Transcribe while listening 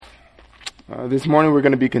This morning we're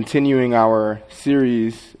going to be continuing our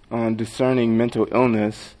series on discerning mental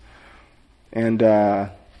illness, and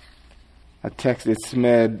I texted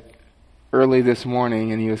Smed early this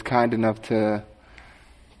morning, and he was kind enough to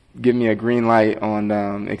give me a green light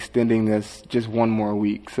on extending this just one more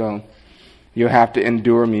week. So you'll have to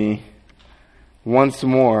endure me once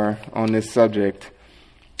more on this subject.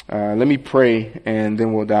 Let me pray, and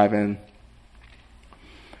then we'll dive in.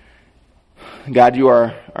 God, you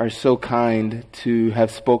are so kind to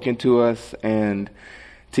have spoken to us and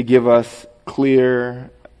to give us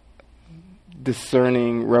clear,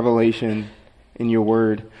 discerning revelation in your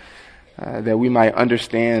word, that we might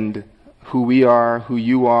understand who we are, who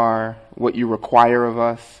you are, what you require of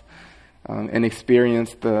us, and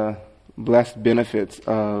experience the blessed benefits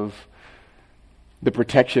of the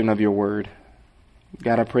protection of your word.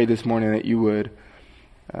 God, I pray this morning that you would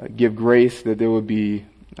give grace, that there would be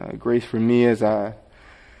grace for me as I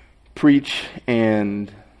preach and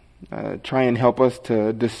try and help us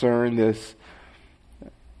to discern this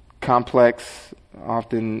complex,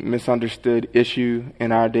 often misunderstood issue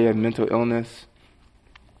in our day of mental illness.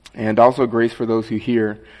 And also grace for those who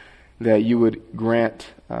hear, that you would grant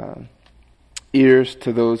ears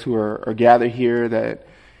to those who are gathered here, that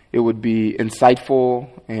it would be insightful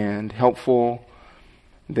and helpful,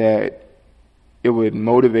 that it would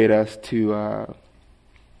motivate us to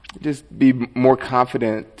just be more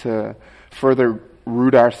confident to further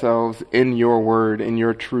root ourselves in your word, in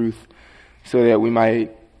your truth, so that we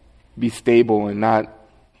might be stable and not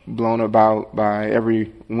blown about by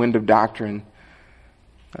every wind of doctrine.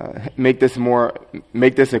 Make this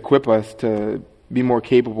equip us to be more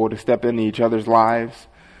capable to step into each other's lives,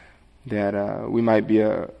 that we might be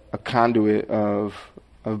a conduit of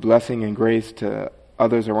blessing and grace to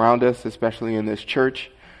others around us, especially in this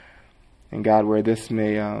church. And God, where this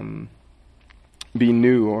may be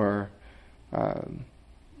new, or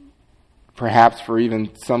perhaps for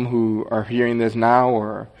even some who are hearing this now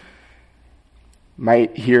or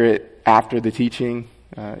might hear it after the teaching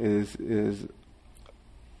is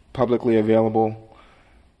publicly available.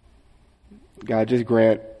 God, just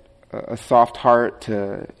grant a soft heart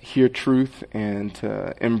to hear truth and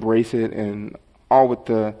to embrace it, and all with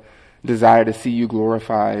the desire to see you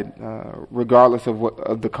glorified, regardless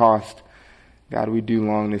of the cost. God, we do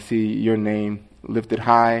long to see your name lifted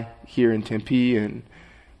high here in Tempe and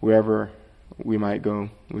wherever we might go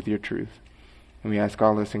with your truth. And we ask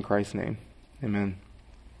all this in Christ's name. Amen.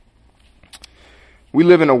 We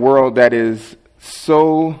live in a world that is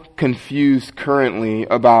so confused currently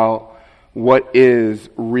about what is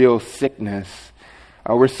real sickness.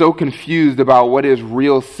 We're so confused about what is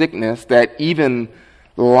real sickness that even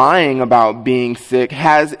lying about being sick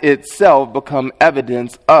has itself become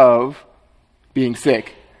evidence of being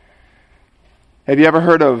sick. Have you ever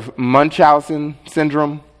heard of Munchausen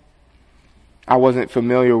syndrome? I wasn't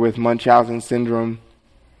familiar with Munchausen syndrome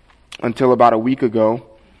until about a week ago.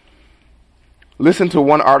 Listen to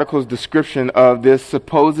one article's description of this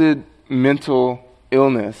supposed mental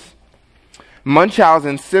illness.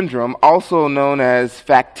 Munchausen syndrome, also known as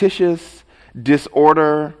factitious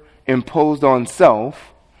disorder imposed on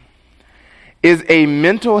self, is a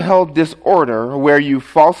mental health disorder where you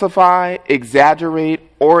falsify, exaggerate,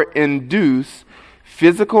 or induce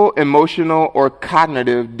physical, emotional, or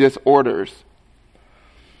cognitive disorders.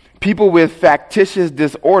 People with factitious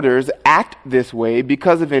disorders act this way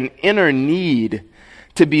because of an inner need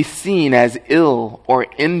to be seen as ill or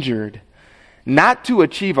injured, not to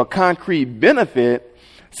achieve a concrete benefit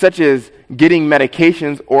such as getting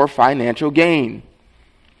medications or financial gain.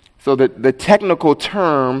 So the technical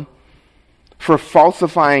term for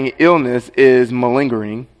falsifying illness is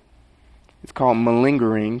malingering. It's called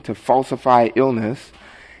malingering, to falsify illness.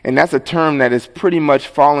 And that's a term that has pretty much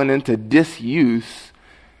fallen into disuse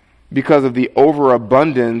because of the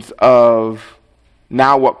overabundance of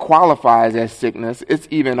now what qualifies as sickness. It's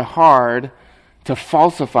even hard to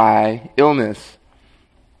falsify illness.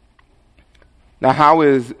 Now, how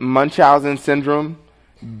is Munchausen syndrome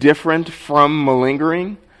different from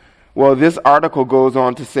malingering? Well, this article goes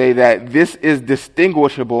on to say that this is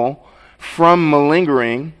distinguishable from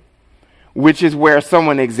malingering, which is where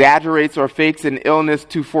someone exaggerates or fakes an illness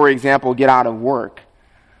to, for example, get out of work.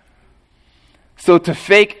 So to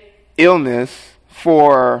fake illness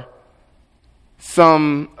for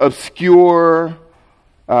some obscure,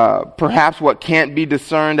 perhaps what can't be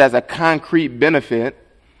discerned as a concrete benefit,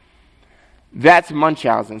 that's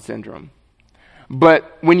Munchausen syndrome.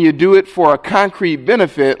 But when you do it for a concrete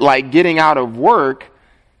benefit, like getting out of work,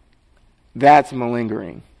 that's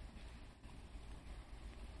malingering.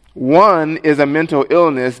 One is a mental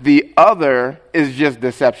illness. The other is just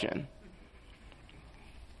deception.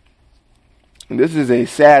 And this is a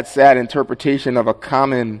sad, sad interpretation of a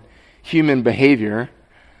common human behavior.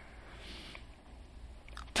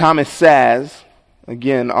 Thomas Saz,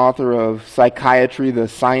 again, author of Psychiatry, the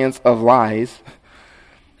Science of Lies,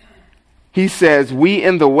 he says, we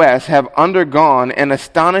in the West have undergone an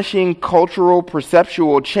astonishing cultural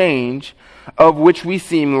perceptual change of which we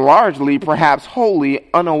seem largely, perhaps wholly,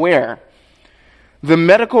 unaware. The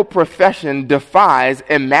medical profession defies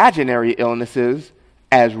imaginary illnesses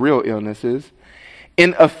as real illnesses,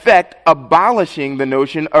 in effect abolishing the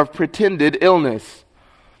notion of pretended illness.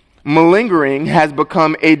 Malingering has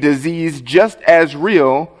become a disease just as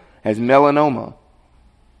real as melanoma.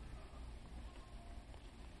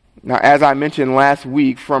 Now, as I mentioned last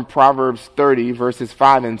week from Proverbs 30, verses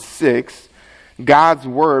 5 and 6, God's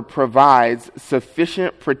word provides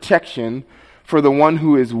sufficient protection for the one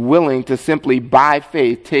who is willing to simply, by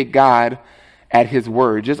faith, take God at his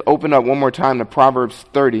word. Just open up one more time to Proverbs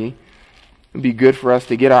 30. It'd be good for us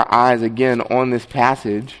to get our eyes again on this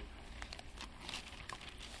passage,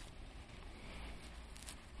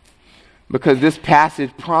 because this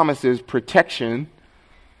passage promises protection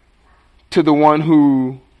to the one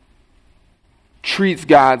who treats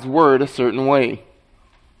God's word a certain way.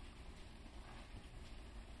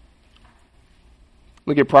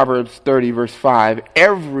 Look at Proverbs 30, verse 5.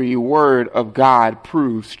 Every word of God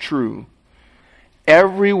proves true.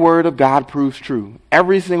 Every word of God proves true.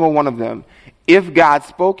 Every single one of them. If God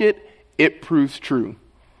spoke it, it proves true.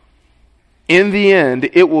 In the end,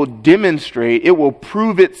 it will demonstrate, it will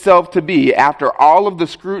prove itself to be, after all of the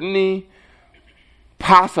scrutiny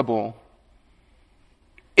possible,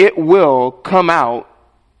 it will come out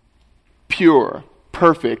pure,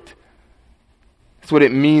 perfect. That's what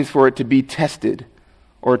it means for it to be tested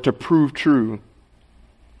or to prove true.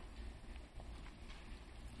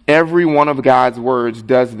 Every one of God's words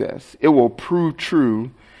does this. It will prove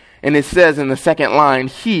true. And it says in the second line,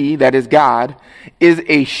 he, that is God, is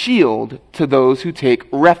a shield to those who take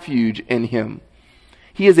refuge in him.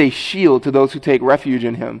 He is a shield to those who take refuge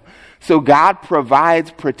in him. So God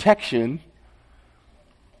provides protection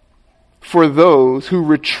for those who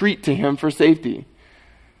retreat to him for safety.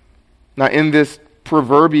 Now, in this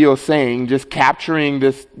proverbial saying, just capturing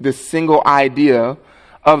this single idea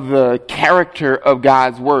of the character of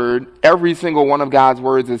God's word, every single one of God's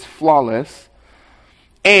words is flawless.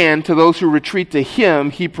 And to those who retreat to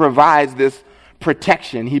him, he provides this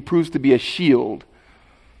protection. He proves to be a shield.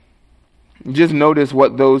 Just notice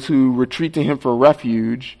what those who retreat to him for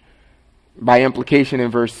refuge, by implication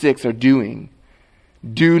in verse 6, are doing.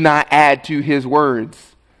 Do not add to his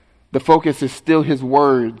words. The focus is still his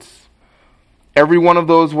words. Every one of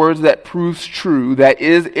those words that proves true, that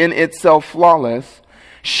is in itself flawless,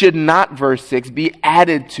 should not, verse 6, be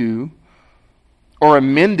added to or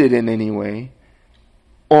amended in any way,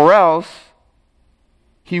 or else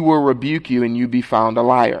he will rebuke you and you be found a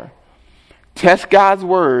liar. Test God's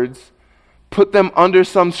words, put them under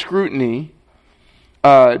some scrutiny,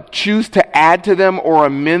 choose to add to them or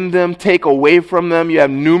amend them, take away from them. You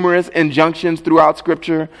have numerous injunctions throughout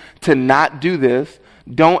Scripture to not do this.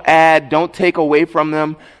 Don't add, don't take away from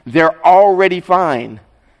them. They're already fine.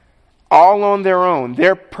 All on their own.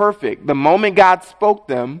 They're perfect. The moment God spoke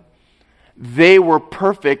them, they were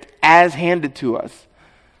perfect as handed to us.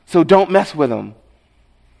 So don't mess with them.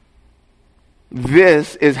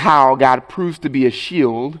 This is how God proves to be a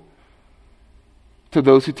shield to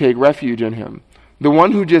those who take refuge in him. The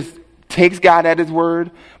one who just takes God at his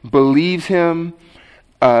word, believes him,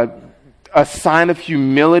 a sign of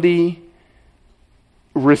humility,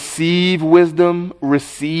 receive wisdom,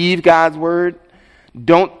 receive God's word.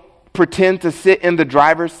 Don't pretend to sit in the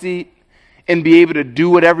driver's seat and be able to do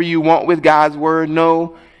whatever you want with God's word.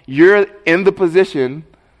 No, you're in the position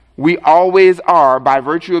we always are by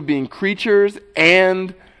virtue of being creatures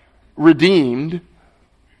and redeemed.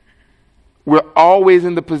 We're always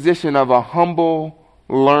in the position of a humble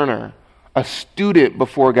learner, a student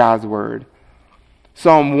before God's word.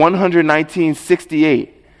 Psalm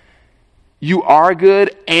 119:68. You are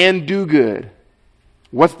good and do good.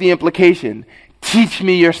 What's the implication? Teach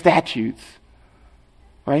me your statutes.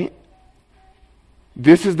 Right?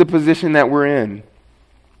 This is the position that we're in.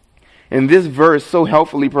 And this verse so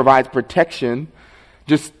helpfully provides protection,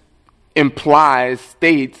 just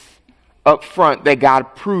states up front that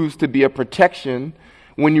God proves to be a protection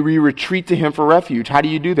when you retreat to him for refuge. How do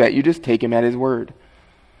you do that? You just take him at his word.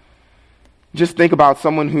 Just think about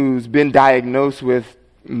someone who's been diagnosed with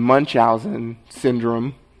Munchausen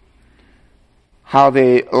syndrome, how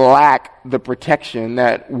they lack the protection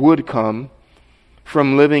that would come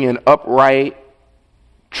from living an upright,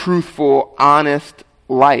 truthful, honest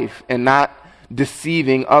life and not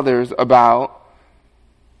deceiving others about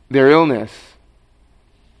their illness.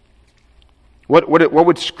 What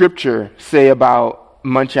would Scripture say about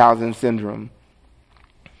Munchausen syndrome?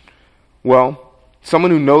 Well,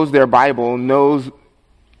 someone who knows their Bible knows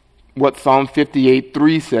what Psalm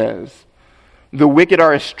 58:3 says. The wicked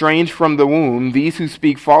are estranged from the womb. These who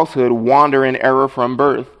speak falsehood wander in error from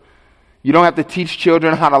birth. You don't have to teach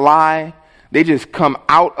children how to lie. They just come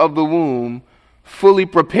out of the womb fully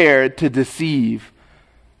prepared to deceive,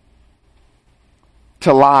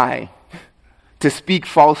 to lie, to speak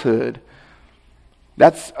falsehood.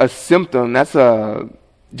 That's a symptom. That's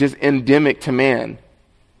just endemic to man.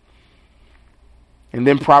 And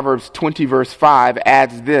then Proverbs 20 verse 5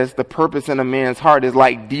 adds this: the purpose in a man's heart is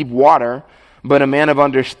like deep water, but a man of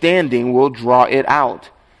understanding will draw it out.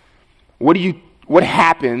 What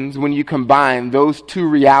happens when you combine those two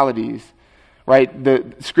realities? Right?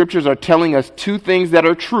 The scriptures are telling us two things that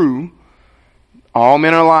are true. All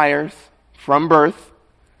men are liars from birth,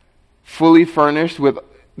 fully furnished with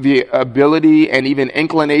the ability and even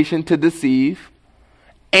inclination to deceive,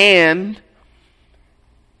 and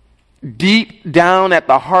deep down at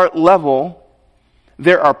the heart level,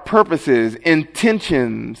 there are purposes,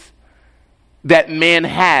 intentions that man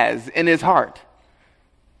has in his heart.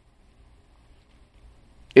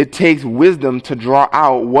 It takes wisdom to draw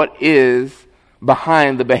out what is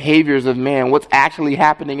behind the behaviors of man, what's actually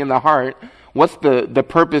happening in the heart, what's the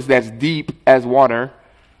purpose that's deep as water.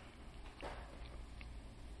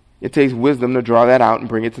 It takes wisdom to draw that out and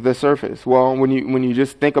bring it to the surface. Well, when you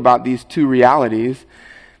just think about these two realities,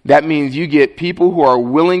 that means you get people who are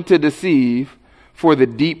willing to deceive for the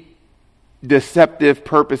deep, deceptive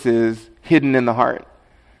purposes hidden in the heart.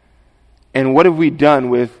 And what have we done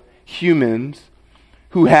with humans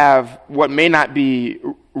who have what may not be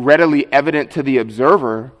readily evident to the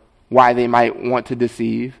observer why they might want to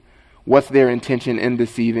deceive? What's their intention in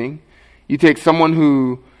deceiving? You take someone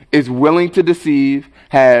who is willing to deceive,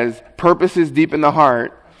 has purposes deep in the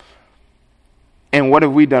heart, and what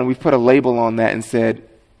have we done? We've put a label on that and said,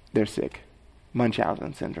 they're sick.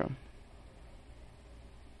 Munchausen syndrome.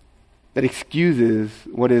 That excuses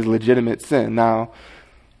what is legitimate sin. Now,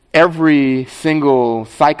 every single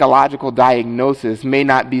psychological diagnosis may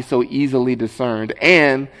not be so easily discerned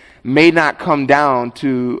and may not come down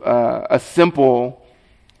to a simple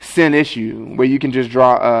sin issue where you can just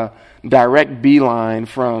draw a direct beeline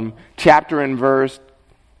from chapter and verse,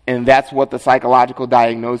 and that's what the psychological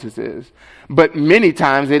diagnosis is. But many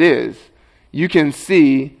times it is. You can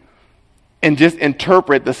see and just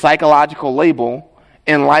interpret the psychological label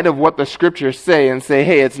in light of what the scriptures say and say,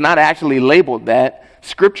 hey, it's not actually labeled that.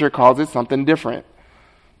 Scripture calls it something different.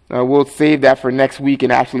 We'll save that for next week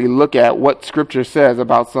and actually look at what Scripture says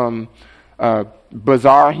about some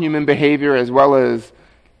bizarre human behavior as well as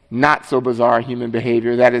not so bizarre human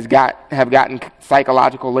behavior that have gotten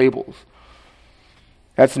psychological labels.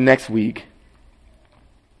 That's next week.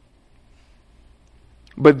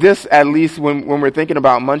 But this, at least when we're thinking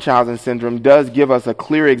about Munchausen syndrome, does give us a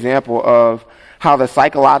clear example of how the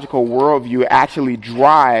psychological worldview actually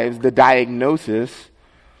drives the diagnosis,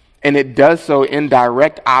 and it does so in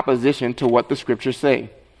direct opposition to what the scriptures say.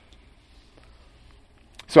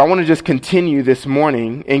 So I want to just continue this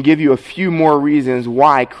morning and give you a few more reasons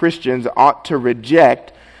why Christians ought to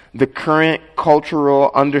reject the current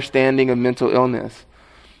cultural understanding of mental illness.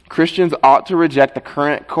 Christians ought to reject the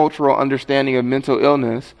current cultural understanding of mental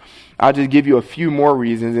illness. I'll just give you a few more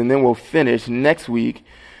reasons, and then we'll finish next week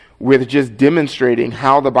with just demonstrating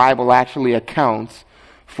how the Bible actually accounts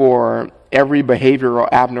for every behavioral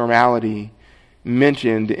abnormality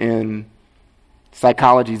mentioned in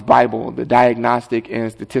psychology's Bible, the Diagnostic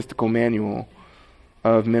and Statistical Manual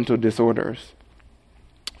of Mental Disorders.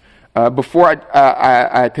 Before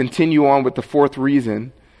I continue on with the fourth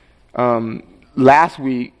reason, last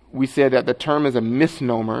week we said that the term is a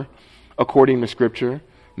misnomer according to Scripture.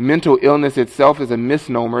 Mental illness itself is a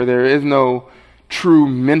misnomer. There is no true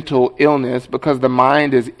mental illness because the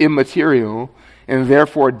mind is immaterial and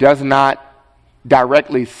therefore does not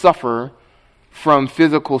directly suffer from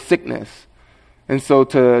physical sickness. And so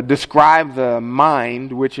to describe the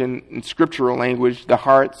mind, which in scriptural language, the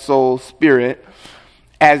heart, soul, spirit,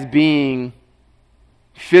 as being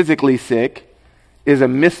physically sick is a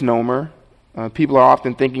misnomer. People are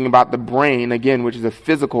often thinking about the brain, again, which is a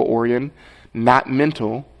physical organ, not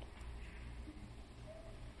mental.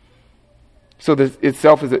 So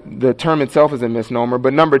the term itself is a misnomer.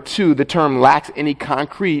 But number two, the term lacks any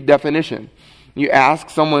concrete definition. You ask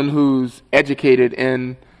someone who's educated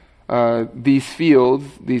in these fields,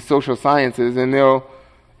 these social sciences, and they'll,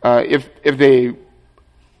 if they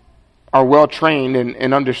are well trained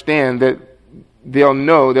and understand that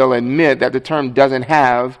they'll admit that the term doesn't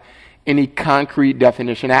have any concrete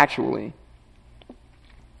definition actually.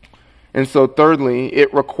 And so thirdly,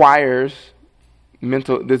 it requires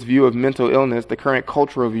this view of mental illness, the current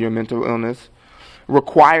cultural view of mental illness,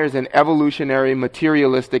 requires an evolutionary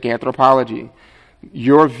materialistic anthropology.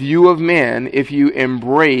 Your view of man, if you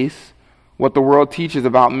embrace what the world teaches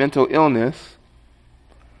about mental illness,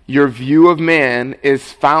 your view of man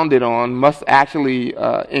must actually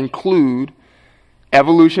include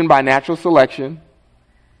evolution by natural selection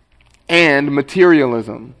and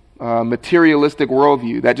materialism, materialistic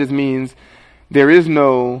worldview. That just means there is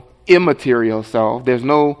no immaterial self. There's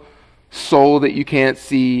no soul that you can't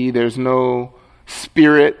see. There's no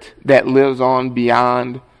spirit that lives on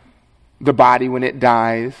beyond the body when it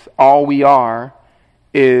dies. All we are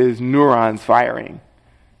is neurons firing.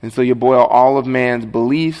 And so you boil all of man's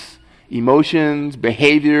beliefs, emotions,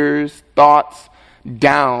 behaviors, thoughts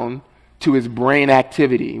down to his brain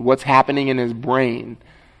activity, what's happening in his brain,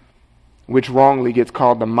 which wrongly gets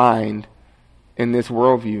called the mind in this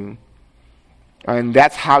worldview. And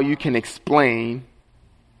that's how you can explain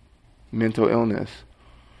mental illness.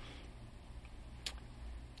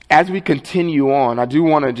 As we continue on, I do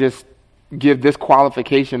want to just give this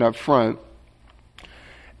qualification up front.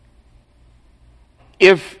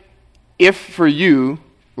 If for you,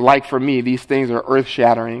 like for me, these things are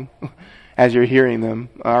earth-shattering as you're hearing them.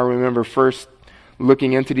 I remember first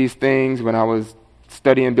looking into these things when I was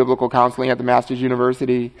studying biblical counseling at the Master's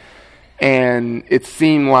University, and it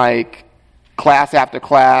seemed like class after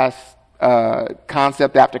class,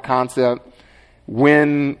 concept after concept,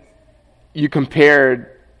 when you compared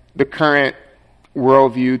the current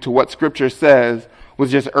worldview to what Scripture says,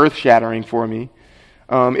 was just earth-shattering for me.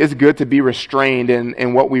 It's good to be restrained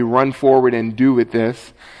in what we run forward and do with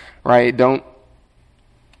this, right? Don't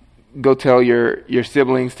go tell your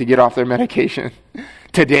siblings to get off their medication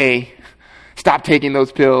today. Stop taking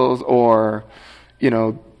those pills, or,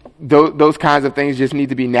 those kinds of things just need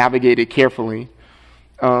to be navigated carefully.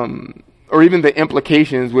 Or even the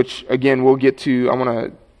implications, which, again, we'll get to. I want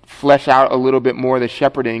to flesh out a little bit more the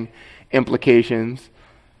shepherding implications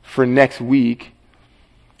for next week.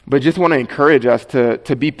 But just want to encourage us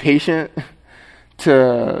to be patient,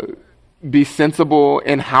 to be sensible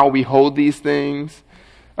in how we hold these things,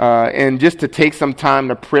 and just to take some time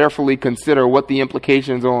to prayerfully consider what the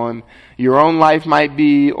implications on your own life might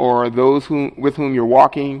be, or those with whom you're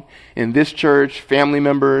walking in this church, family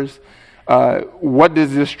members. What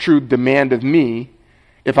does this truth demand of me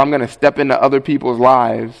if I'm going to step into other people's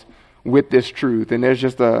lives with this truth? And there's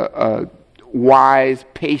just a wise,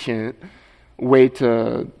 patient way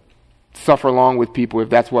to suffer along with people if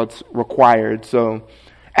that's what's required. So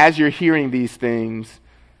as you're hearing these things,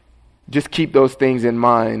 just keep those things in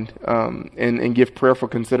mind, and give prayerful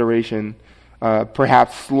consideration,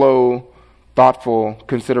 perhaps slow, thoughtful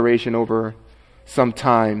consideration over some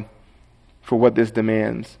time for what this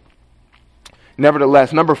demands.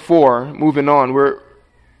 Nevertheless, number 4, moving on, we're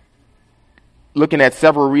looking at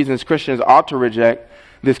several reasons Christians ought to reject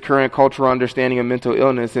this current cultural understanding of mental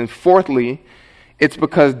illness. And fourthly, it's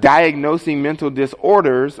because diagnosing mental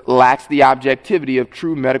disorders lacks the objectivity of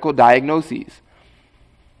true medical diagnoses.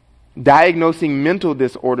 Diagnosing mental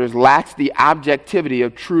disorders lacks the objectivity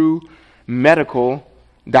of true medical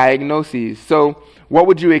diagnoses. So what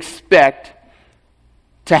would you expect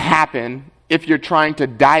to happen if you're trying to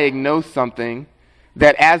diagnose something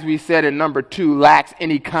that, as we said in number 2, lacks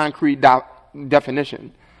any concrete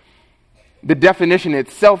definition? The definition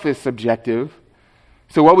itself is subjective.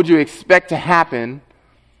 So what would you expect to happen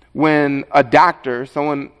when a doctor,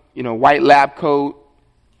 someone, white lab coat,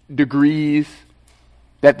 degrees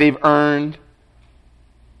that they've earned,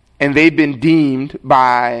 and they've been deemed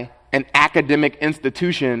by an academic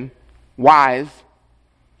institution wise,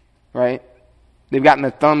 right? They've gotten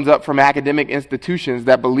a thumbs up from academic institutions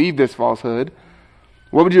that believe this falsehood.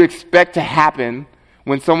 What would you expect to happen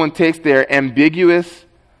when someone takes their ambiguous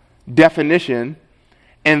definition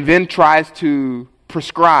and then tries to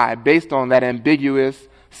prescribe based on that ambiguous,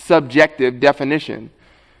 subjective definition?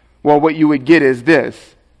 Well, what you would get is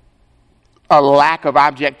this: a lack of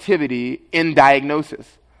objectivity in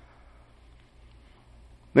diagnosis.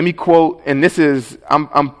 Let me quote, and this is,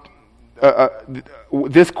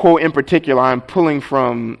 this quote in particular, I'm pulling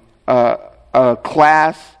from a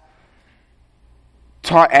class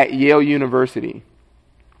taught at Yale University.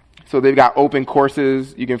 So they've got open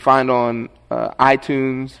courses you can find on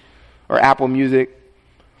iTunes or Apple Music.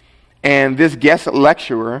 And this guest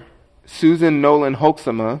lecturer, Susan Nolan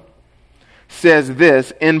Hoeksema, says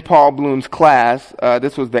this in Paul Bloom's class.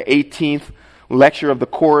 This was the 18th lecture of the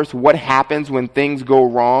course, What Happens When Things Go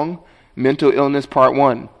Wrong Mental Illness Part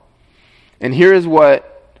 1. And here is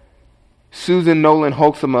what Susan Nolan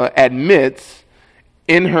Hoeksema admits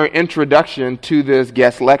in her introduction to this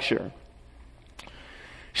guest lecture.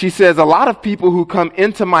 She says, a lot of people who come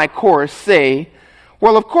into my course say,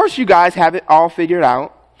 well, of course you guys have it all figured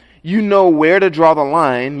out. You know where to draw the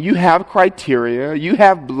line. You have criteria. You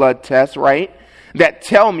have blood tests, right, that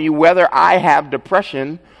tell me whether I have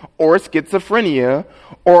depression or schizophrenia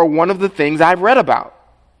or one of the things I've read about.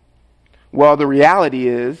 Well, the reality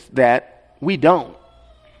is that we don't.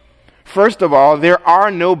 First of all, there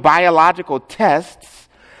are no biological tests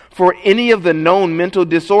for any of the known mental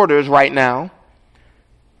disorders right now.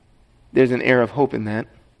 There's an air of hope in that.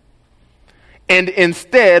 And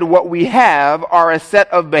instead, what we have are a set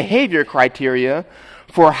of behavior criteria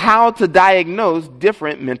for how to diagnose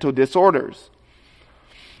different mental disorders.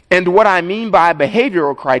 And what I mean by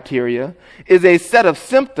behavioral criteria is a set of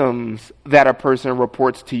symptoms that a person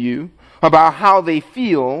reports to you about how they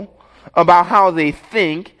feel, about how they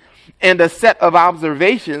think, and a set of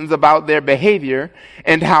observations about their behavior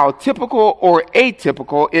and how typical or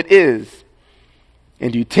atypical it is.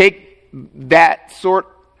 And you take the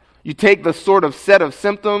sort of set of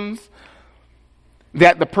symptoms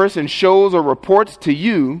that the person shows or reports to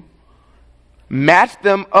you, match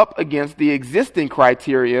them up against the existing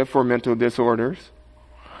criteria for mental disorders,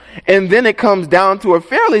 and then it comes down to a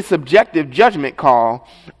fairly subjective judgment call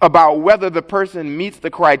about whether the person meets the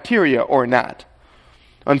criteria or not.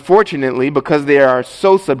 Unfortunately, because they are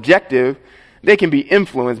so subjective, they can be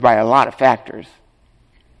influenced by a lot of factors.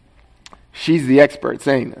 She's the expert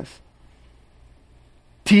saying this.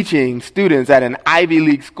 Teaching students at an Ivy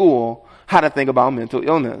League school how to think about mental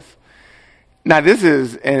illness. Now, this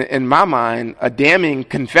is, in my mind, a damning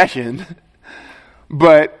confession,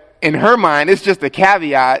 but in her mind, it's just a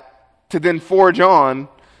caveat to then forge on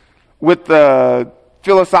with the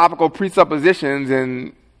philosophical presuppositions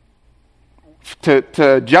and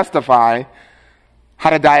to justify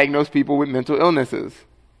how to diagnose people with mental illnesses.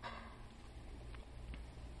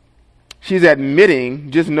 She's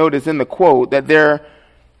admitting, just notice in the quote, that there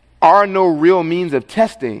are no real means of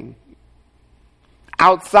testing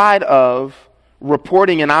outside of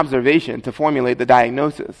reporting and observation to formulate the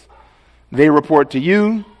diagnosis. They report to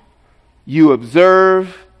you, you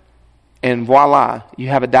observe, and voila, you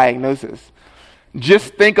have a diagnosis.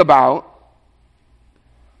 Just think about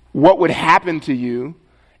what would happen to you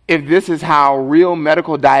if this is how real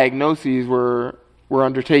medical diagnoses were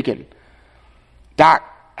undertaken. Doc,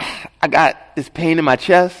 I got this pain in my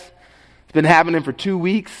chest. It's been happening for 2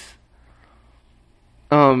 weeks.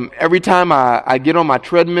 Every time I get on my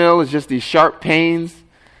treadmill, it's just these sharp pains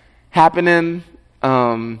happening.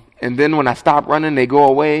 And then when I stop running, they go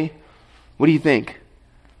away. What do you think?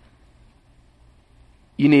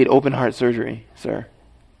 You need open heart surgery, sir.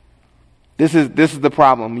 This is the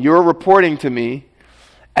problem. You're reporting to me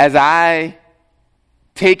as I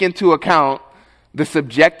take into account the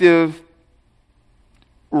subjective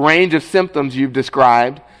range of symptoms you've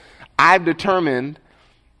described. I've determined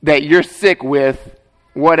that you're sick with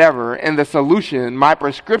whatever, and the solution, my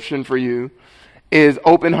prescription for you, is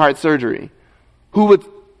open heart surgery. Who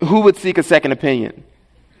would seek a second opinion?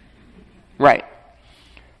 Right.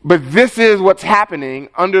 But this is what's happening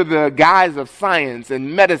under the guise of science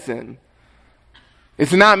and medicine.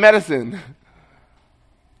 It's not medicine.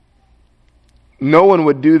 No one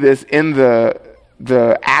would do this in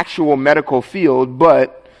the actual medical field,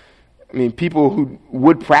 but I mean, people who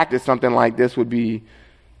would practice something like this would be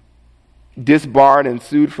disbarred and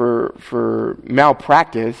sued for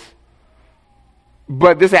malpractice.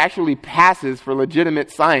 But this actually passes for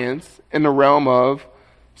legitimate science in the realm of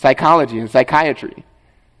psychology and psychiatry.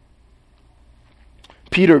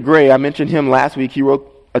 Peter Gray, I mentioned him last week. He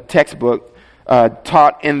wrote a textbook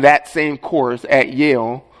taught in that same course at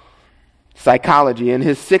Yale, psychology. In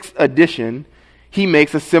his 6th edition, he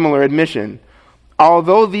makes a similar admission.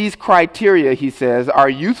 Although these criteria, he says, are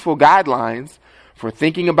useful guidelines for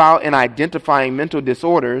thinking about and identifying mental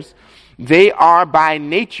disorders, they are by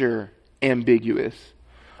nature ambiguous,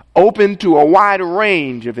 open to a wide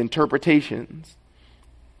range of interpretations.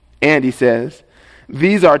 And he says,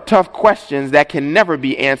 these are tough questions that can never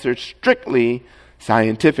be answered strictly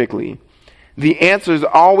scientifically. The answers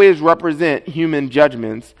always represent human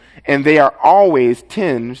judgments, and they are always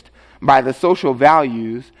tinged by the social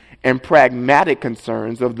values and pragmatic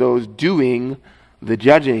concerns of those doing the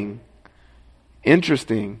judging.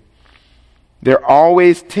 Interesting. They're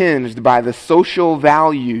always tinged by the social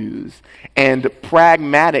values and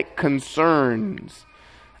pragmatic concerns,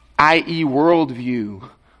 i.e. worldview,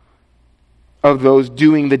 of those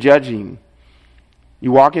doing the judging.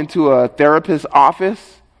 You walk into a therapist's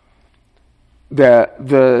office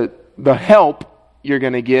the help you're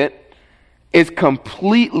going to get is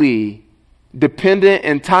completely dependent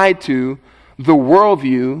and tied to the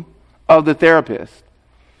worldview of the therapist.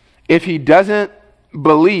 If he doesn't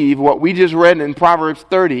believe what we just read in Proverbs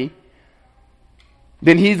 30,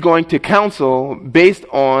 then he's going to counsel based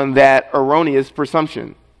on that erroneous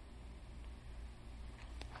presumption.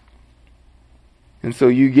 And so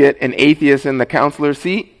you get an atheist in the counselor's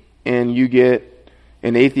seat, and you get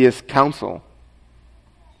an atheist counsel.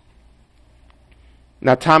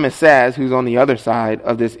 Now, Thomas Saz, who's on the other side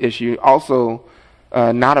of this issue, also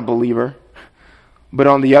not a believer, but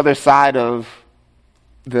on the other side of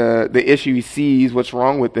the issue, he sees what's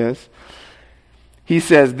wrong with this. He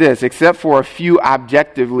says this: except for a few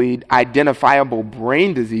objectively identifiable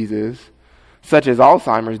brain diseases, such as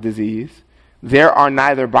Alzheimer's disease, there are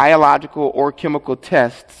neither biological or chemical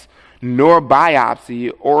tests, nor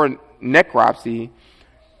biopsy or necropsy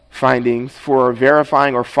findings for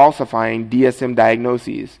verifying or falsifying DSM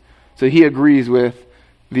diagnoses. So he agrees with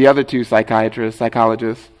the other two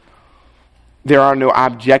psychologists. There are no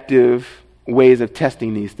objective ways of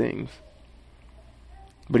testing these things.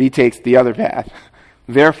 But he takes the other path.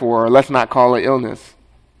 Therefore, let's not call it illness.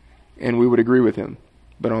 And we would agree with him,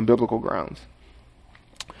 but on biblical grounds.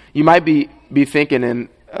 You might be thinking, and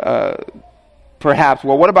perhaps,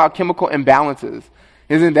 well, what about chemical imbalances?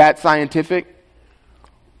 Isn't that scientific?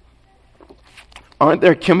 Aren't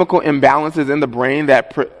there chemical imbalances in the brain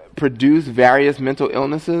that produce various mental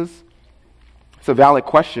illnesses? It's a valid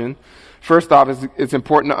question. First off, it's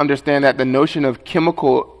important to understand that the notion of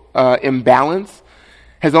chemical imbalance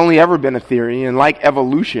has only ever been a theory, and like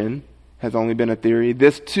evolution has only been a theory,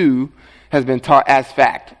 this too has been taught as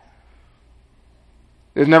fact.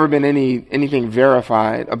 There's never been anything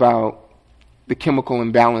verified about the chemical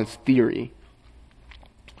imbalance theory.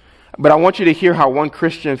 But I want you to hear how one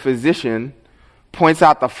Christian physician points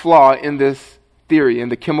out the flaw in this theory, in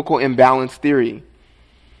the chemical imbalance theory.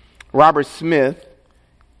 Robert Smith,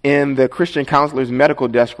 in the Christian Counselor's Medical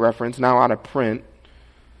Desk reference, now out of print,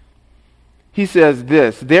 he says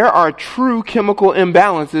this: there are true chemical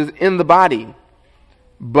imbalances in the body,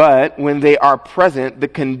 but when they are present, the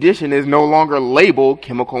condition is no longer labeled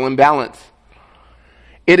chemical imbalance.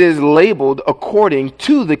 It is labeled according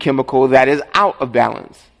to the chemical that is out of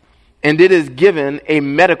balance, and it is given a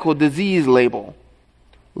medical disease label.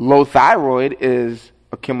 Low thyroid is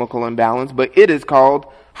a chemical imbalance, but it is called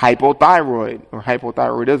hypothyroid or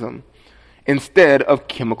hypothyroidism instead of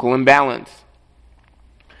chemical imbalance.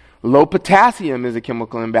 Low potassium is a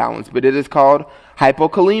chemical imbalance, but it is called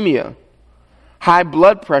hypokalemia. High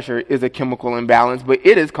blood pressure is a chemical imbalance, but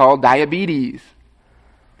it is called diabetes.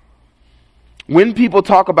 When people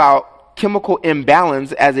talk about chemical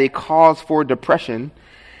imbalance as a cause for depression,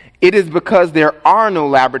 it is because there are no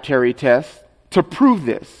laboratory tests to prove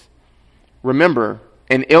this. Remember,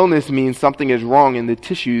 an illness means something is wrong in the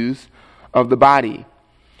tissues of the body.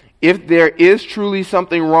 If there is truly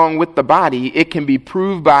something wrong with the body, it can be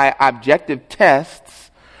proved by objective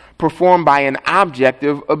tests performed by an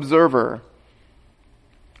objective observer.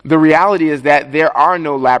 The reality is that there are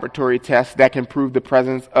no laboratory tests that can prove the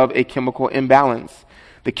presence of a chemical imbalance.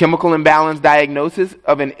 The chemical imbalance diagnosis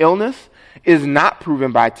of an illness is not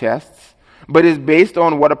proven by tests, but is based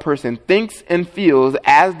on what a person thinks and feels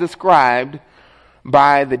as described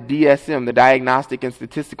by the DSM, the Diagnostic and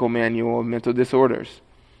Statistical Manual of Mental Disorders.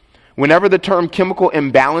 Whenever the term chemical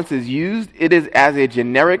imbalance is used, it is as a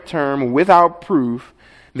generic term without proof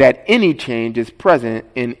that any change is present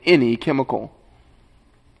in any chemical.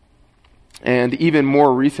 And even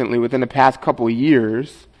more recently, within the past couple of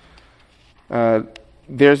years,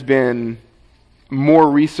 there's been more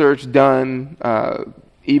research done.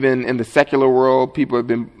 Even in the secular world, people have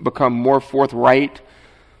become more forthright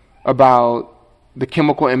about the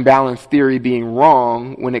chemical imbalance theory being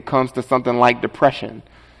wrong when it comes to something like depression.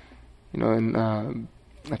 You know, and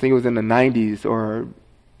I think it was in the 90s,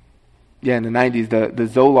 the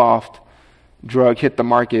Zoloft drug hit the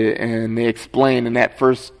market, and they explained in that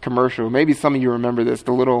first commercial, maybe some of you remember this,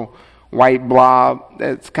 the little white blob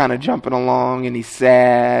that's kind of jumping along, and he's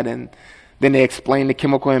sad, and then they explain the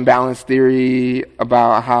chemical imbalance theory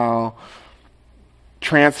about how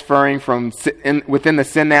transferring from within the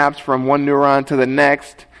synapse from one neuron to the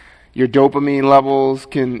next, your dopamine levels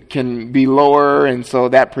can be lower, and so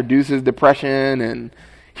that produces depression. And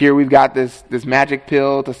here we've got this magic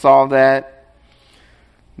pill to solve that.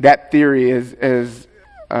 That theory is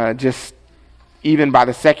just, even by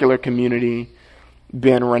the secular community,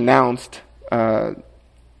 been renounced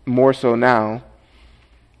more so now.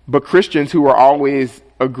 But Christians who are always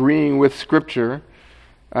agreeing with Scripture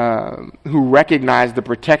who recognized the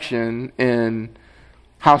protection in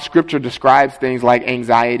how Scripture describes things like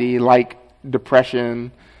anxiety, like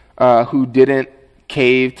depression, who didn't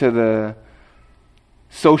cave to the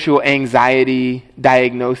social anxiety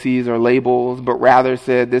diagnoses or labels, but rather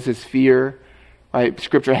said this is fear. Right?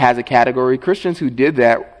 Scripture has a category. Christians who did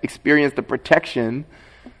that experienced the protection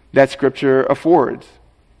that Scripture affords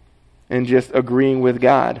and just agreeing with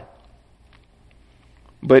God.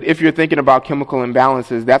 But if you're thinking about chemical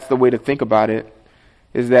imbalances, that's the way to think about it,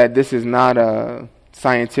 is that this is not a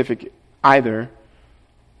scientific either,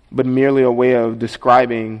 but merely a way of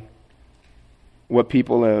describing what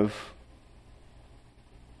people have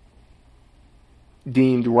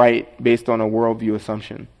deemed right based on a worldview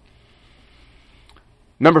assumption.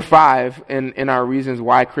 Number 5, in our reasons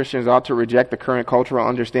why Christians ought to reject the current cultural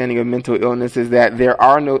understanding of mental illness, is that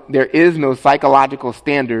there is no psychological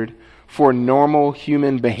standard for normal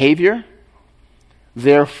human behavior.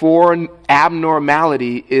 Therefore,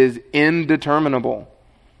 abnormality is indeterminable.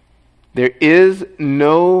 There is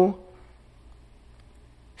no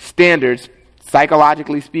standards,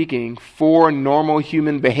 psychologically speaking, for normal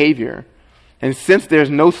human behavior. And since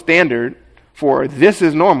there's no standard for this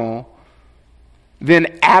is normal,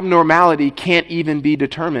 then abnormality can't even be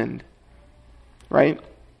determined, right?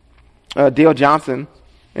 Dale Johnson,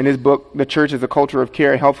 in his book, The Church is a Culture of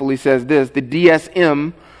Care, helpfully says this: the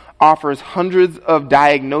DSM offers hundreds of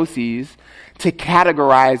diagnoses to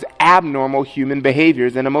categorize abnormal human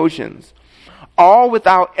behaviors and emotions, all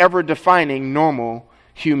without ever defining normal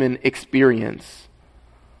human experience.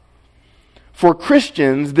 For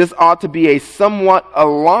Christians, this ought to be a somewhat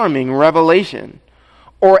alarming revelation,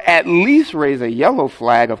 or at least raise a yellow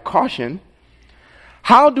flag of caution.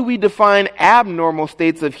 How do we define abnormal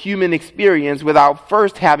states of human experience without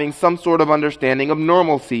first having some sort of understanding of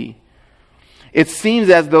normalcy? It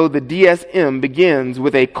seems as though the DSM begins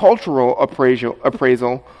with a cultural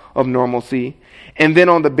appraisal of normalcy, and then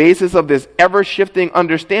on the basis of this ever-shifting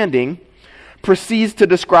understanding, proceeds to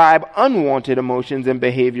describe unwanted emotions and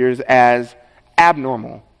behaviors as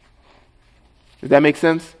abnormal. Does that make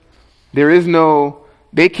sense?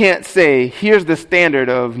 They can't say, here's the standard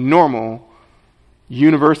of normal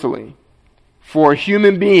universally. For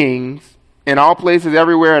human beings, in all places,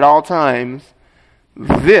 everywhere, at all times,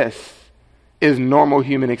 this is normal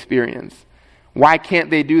human experience. Why can't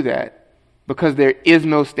they do that? Because there is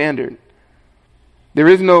no standard. There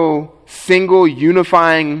is no single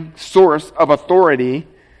unifying source of authority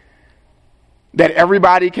that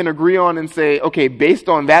everybody can agree on and say, okay, based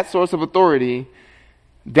on that source of authority,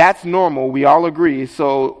 that's normal, we all agree.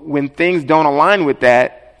 So when things don't align with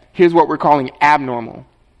that, here's what we're calling abnormal.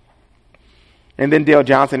 And then Dale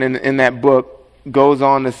Johnson in that book goes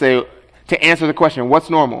on to say, to answer the question, what's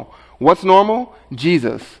normal? What's normal?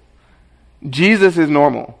 Jesus. Jesus is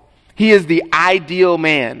normal. He is the ideal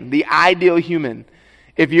man, the ideal human.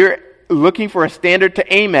 If you're looking for a standard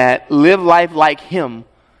to aim at, live life like him.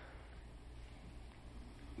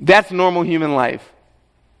 That's normal human life.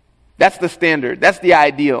 That's the standard. That's the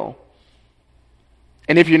ideal.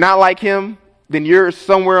 And if you're not like him, then you're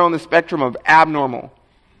somewhere on the spectrum of abnormal.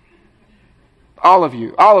 All of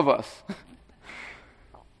you, all of us.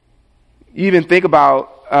 You even think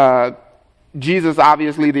about Jesus,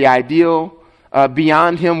 obviously the ideal.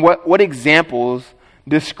 Beyond him, what examples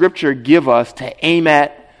does Scripture give us to aim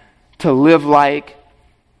at, to live like?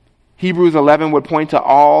 Hebrews 11 would point to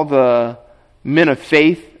all the men of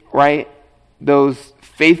faith, right? Those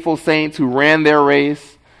faithful saints who ran their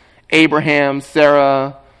race. Abraham,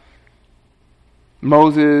 Sarah,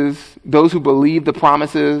 Moses, those who believed the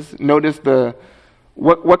promises. Notice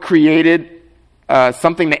what created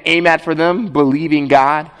something to aim at for them, believing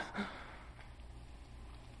God.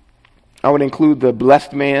 I would include the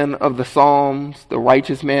blessed man of the Psalms, the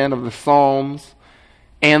righteous man of the Psalms,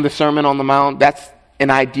 and the Sermon on the Mount. That's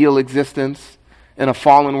an ideal existence in a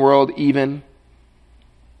fallen world, even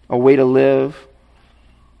a way to live.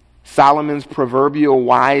 Solomon's proverbial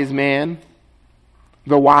wise man,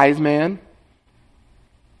 the wise man,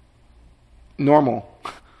 normal.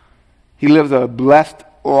 He lives a blessed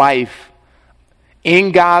life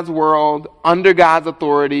in God's world, under God's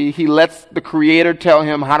authority. He lets the Creator tell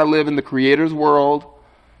him how to live in the Creator's world,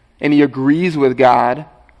 and he agrees with God.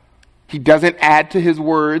 He doesn't add to his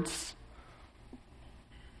words.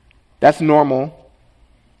 That's normal.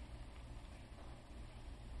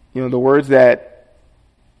 You know, the words that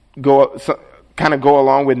kind of go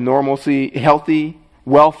along with normalcy: healthy,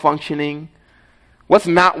 well-functioning. What's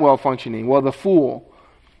not well-functioning? Well, the fool.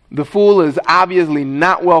 The fool is obviously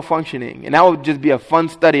not well-functioning, and that would just be a fun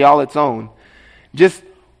study all its own. Just,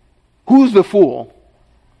 who's the fool?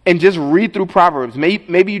 and just read through Proverbs.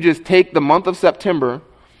 Maybe you just take the month of September,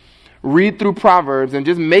 read through Proverbs, and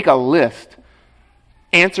just make a list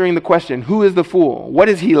answering the question, who is the fool? What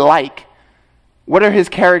is he like? What are his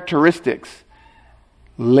characteristics?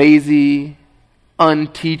 Lazy,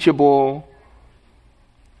 unteachable,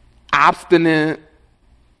 obstinate,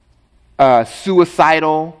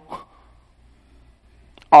 suicidal.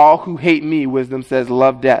 All who hate me, wisdom says,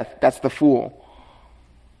 love death. That's the fool.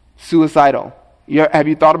 Suicidal. Have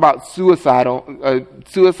you thought about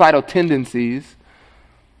suicidal tendencies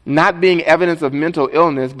not being evidence of mental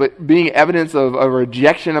illness, but being evidence of a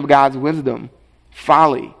rejection of God's wisdom?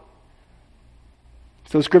 Folly.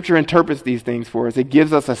 So Scripture interprets these things for us. It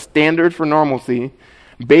gives us a standard for normalcy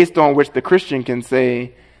based on which the Christian can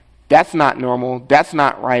say, that's not normal, that's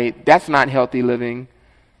not right, that's not healthy living.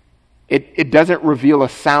 It doesn't reveal a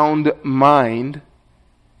sound mind.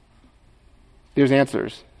 There's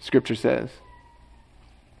answers, Scripture says.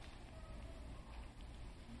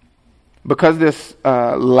 Because this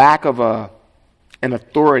lack of an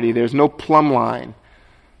authority, there's no plumb line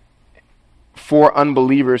for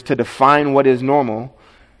unbelievers to define what is normal.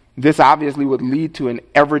 This obviously would lead to an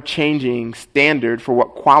ever-changing standard for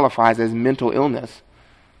what qualifies as mental illness.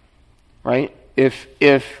 Right? If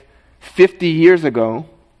 50 years ago,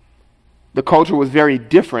 the culture was very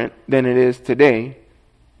different than it is today,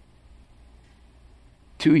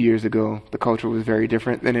 2 years ago, the culture was very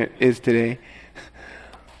different than it is today,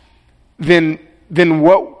 then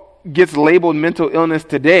what gets labeled mental illness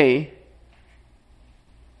today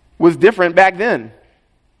was different back then.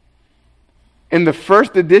 In the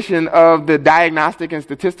first edition of the Diagnostic and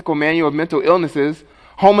Statistical Manual of Mental Illnesses,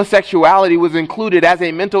 homosexuality was included as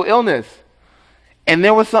a mental illness. And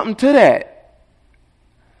there was something to that.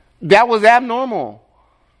 That was abnormal.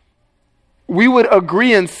 We would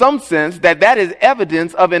agree in some sense that is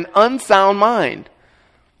evidence of an unsound mind.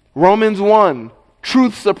 Romans 1,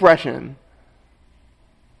 truth suppression.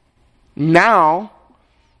 Now,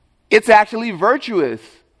 it's actually virtuous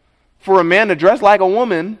for a man to dress like a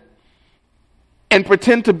woman and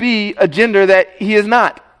pretend to be a gender that he is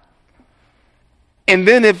not. And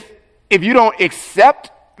then if you don't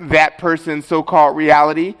accept that person's so-called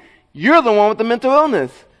reality, you're the one with the mental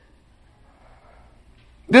illness.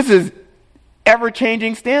 This is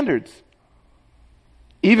ever-changing standards.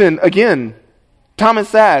 Even, again, Thomas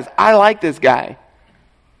Saz, I like this guy.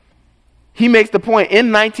 He makes the point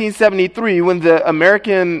in 1973 when the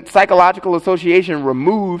American Psychological Association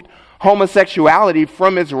removed homosexuality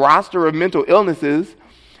from its roster of mental illnesses,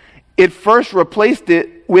 it first replaced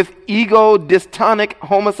it with ego-dystonic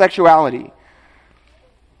homosexuality.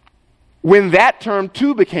 When that term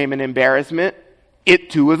too became an embarrassment, it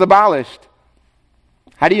too was abolished.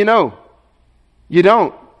 How do you know? You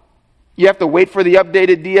don't. You have to wait for the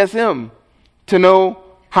updated DSM to know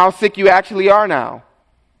how sick you actually are now.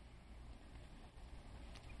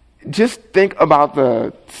 Just think about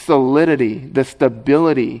the solidity, the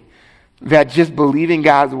stability that just believing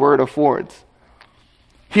God's word affords.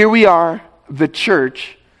 Here we are, the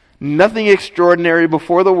church, nothing extraordinary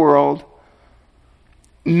before the world,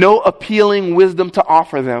 no appealing wisdom to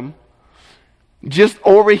offer them. Just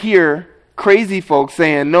over here, crazy folks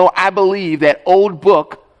saying, no, I believe that old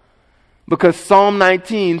book because Psalm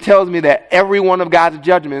 19 tells me that every one of God's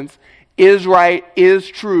judgments is right, is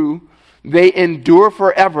true. They endure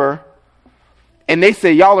forever. And they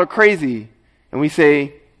say, y'all are crazy. And we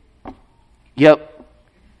say, yep.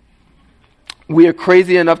 We are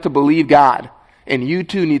crazy enough to believe God. And you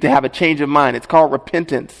too need to have a change of mind. It's called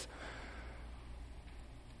repentance.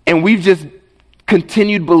 And we've just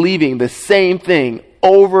continued believing the same thing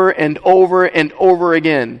over and over and over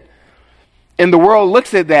again. And the world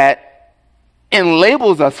looks at that and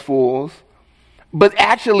labels us fools, but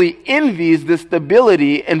actually envies the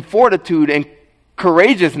stability and fortitude and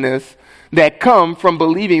courageousness that come from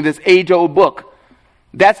believing this age-old book.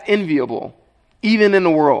 That's enviable, even in the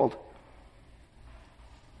world.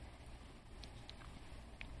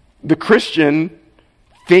 The Christian,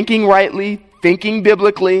 thinking rightly, thinking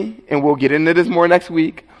biblically, and we'll get into this more next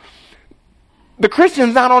week, the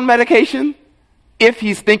Christian's not on medication if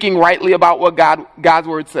he's thinking rightly about what God's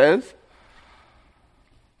word says.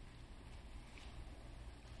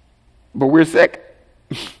 But we're sick,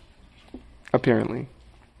 apparently.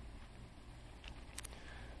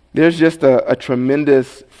 There's just a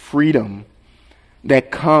tremendous freedom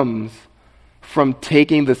that comes from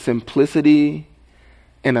taking the simplicity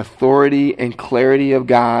and authority and clarity of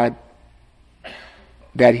God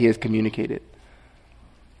that he has communicated.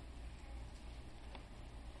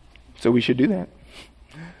 So we should do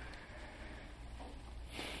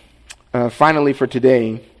that. Finally, for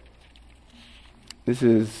today, This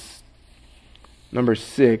is number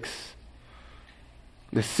 6.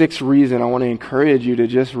 The 6th reason I want to encourage you to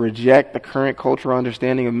just reject the current cultural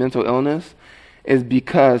understanding of mental illness is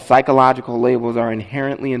because psychological labels are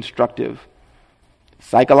inherently instructive.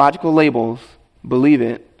 Psychological labels, believe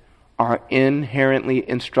it, are inherently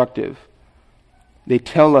instructive. They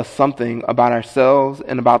tell us something about ourselves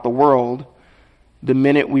and about the world the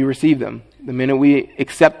minute we receive them, the minute we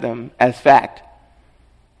accept them as fact.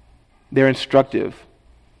 They're instructive.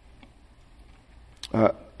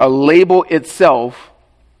 A label itself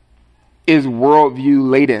is worldview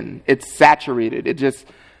laden. It's saturated. It just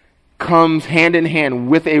comes hand in hand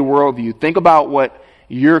with a worldview. Think about what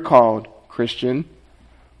you're called, Christian.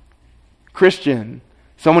 Christian.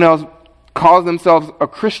 Someone else calls themselves a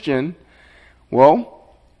Christian.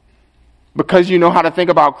 Well, because you know how to think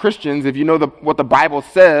about Christians, if you know what the Bible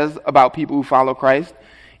says about people who follow Christ,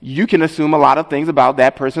 you can assume a lot of things about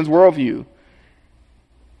that person's worldview.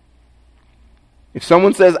 If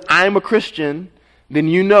someone says, I'm a Christian, then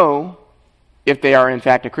you know, if they are in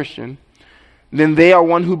fact a Christian, then they are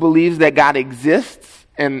one who believes that God exists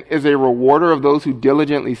and is a rewarder of those who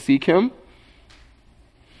diligently seek him.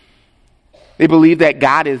 They believe that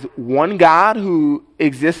God is one God who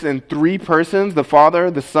exists in 3 persons, the Father,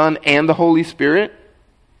 the Son, and the Holy Spirit.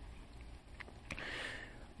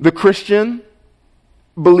 The Christian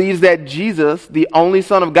believes that Jesus, the only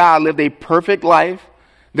Son of God, lived a perfect life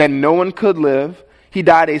that no one could live. He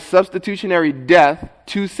died a substitutionary death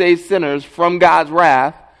to save sinners from God's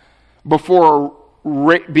wrath before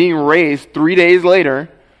being raised 3 days later.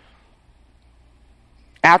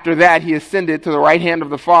 After that, he ascended to the right hand of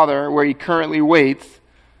the Father, where he currently waits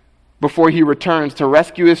before he returns to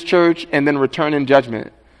rescue his church and then return in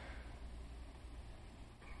judgment.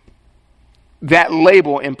 That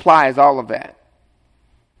label implies all of that.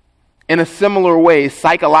 In a similar way,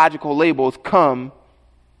 psychological labels come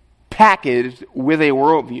packaged with a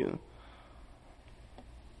worldview.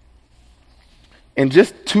 And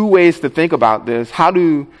just 2 ways to think about this. How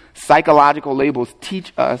do psychological labels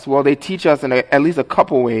teach us? Well, they teach us in at least a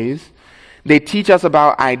couple ways. They teach us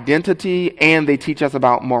about identity and they teach us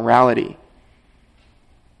about morality.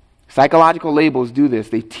 Psychological labels do this.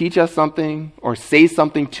 They teach us something or say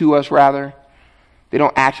something to us, rather. They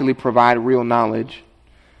don't actually provide real knowledge.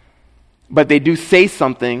 But they do say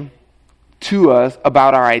something to us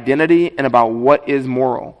about our identity and about what is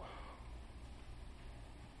moral.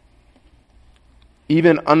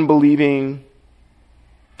 Even unbelieving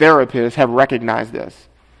therapists have recognized this.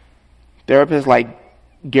 Therapists like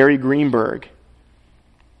Gary Greenberg.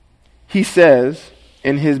 He says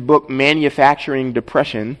in his book, Manufacturing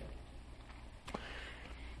Depression,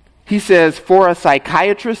 he says, for a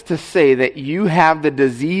psychiatrist to say that you have the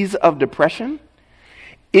disease of depression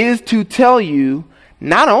is to tell you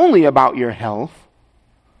not only about your health,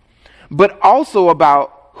 but also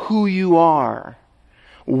about who you are,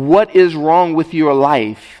 what is wrong with your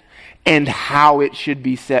life, and how it should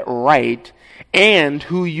be set right, and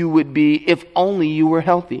who you would be if only you were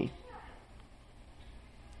healthy.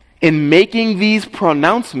 In making these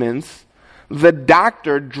pronouncements, the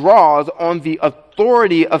doctor draws on the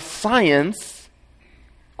authority of science,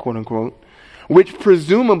 quote unquote, which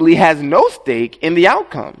presumably has no stake in the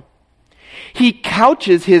outcome. He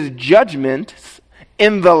couches his judgments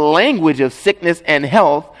in the language of sickness and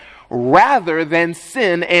health rather than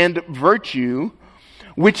sin and virtue,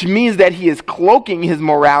 which means that he is cloaking his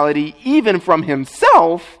morality even from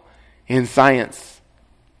himself in science.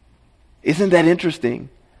 Isn't that interesting?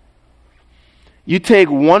 You take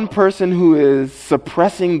one person who is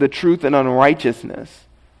suppressing the truth and unrighteousness,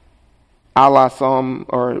 a la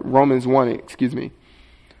Romans 1,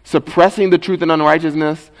 suppressing the truth and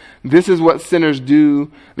unrighteousness. This is what sinners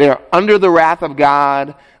do. They are under the wrath of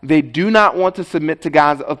God. They do not want to submit to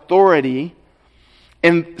God's authority.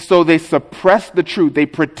 And so they suppress the truth. They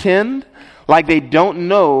pretend like they don't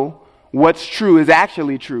know what's true is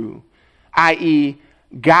actually true. I.e.,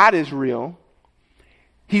 God is real.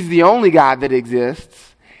 He's the only God that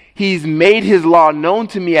exists. He's made his law known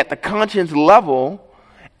to me at the conscience level,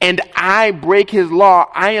 and I break his law.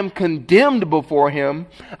 I am condemned before him.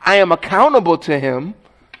 I am accountable to him.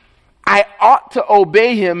 I ought to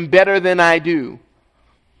obey him better than I do.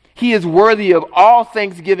 He is worthy of all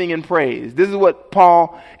thanksgiving and praise. This is what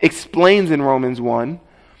Paul explains in Romans 1.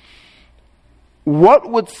 What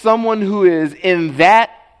would someone who is in that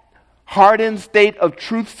hardened state of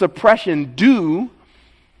truth suppression do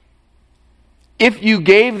if you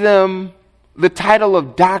gave them the title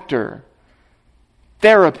of doctor,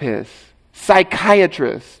 therapist,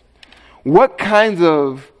 psychiatrist? What kinds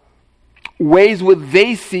of ways would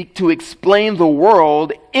they seek to explain the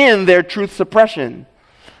world in their truth suppression?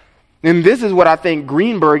 And this is what I think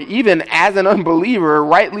Greenberg, even as an unbeliever,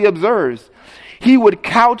 rightly observes. He would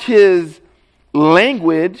couch his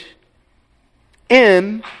language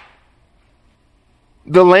in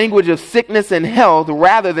the language of sickness and health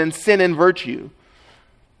rather than sin and virtue.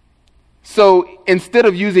 So instead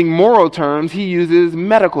of using moral terms, he uses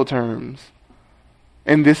medical terms.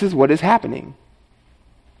 And this is what is happening.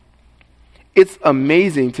 It's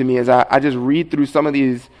amazing to me as I just read through some of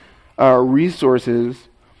these resources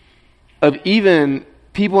of even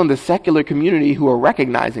people in the secular community who are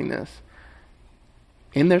recognizing this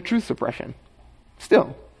in their truth suppression.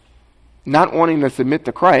 Still, not wanting to submit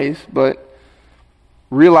to Christ, but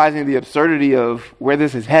realizing the absurdity of where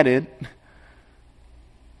this is headed.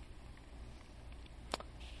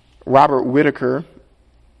 Robert Whitaker,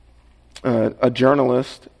 a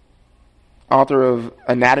journalist, author of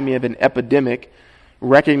Anatomy of an Epidemic,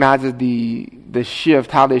 recognizes the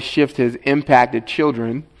shift, how this shift has impacted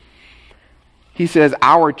children. He says,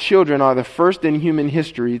 our children are the first in human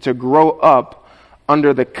history to grow up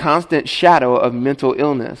under the constant shadow of mental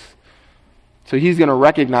illness. So he's going to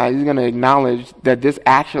recognize, he's going to acknowledge that this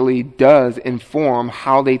actually does inform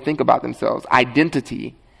how they think about themselves,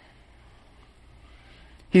 identity.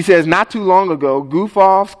 He says, not too long ago,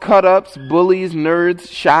 goof-offs, cut-ups, bullies, nerds,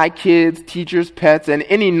 shy kids, teachers, pets, and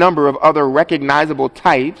any number of other recognizable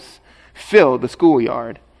types filled the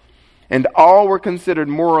schoolyard. And all were considered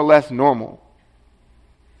more or less normal.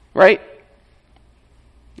 Right?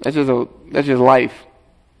 That's just life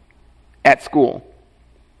at school.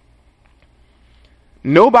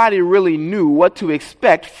 Nobody really knew what to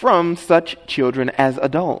expect from such children as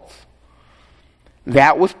adults.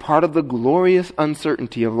 That was part of the glorious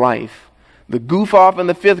uncertainty of life. The goof-off in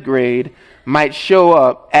the 5th grade might show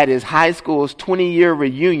up at his high school's 20-year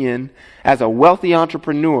reunion as a wealthy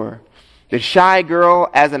entrepreneur, the shy girl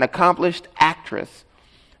as an accomplished actress.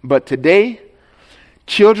 But today,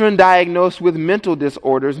 children diagnosed with mental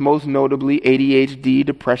disorders, most notably ADHD,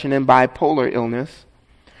 depression, and bipolar illness,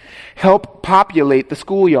 help populate the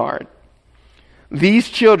schoolyard. These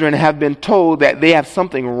children have been told that they have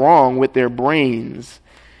something wrong with their brains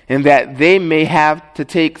and that they may have to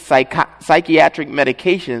take psychiatric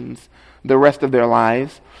medications the rest of their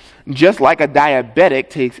lives, just like a diabetic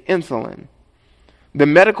takes insulin. The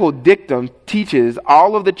medical dictum teaches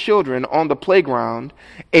all of the children on the playground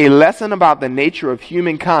a lesson about the nature of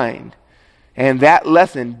humankind, and that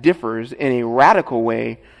lesson differs in a radical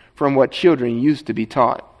way from what children used to be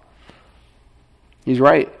taught. He's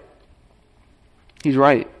right. He's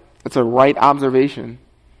right. That's a right observation.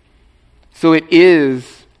 So it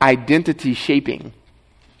is identity shaping,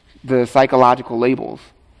 the psychological labels.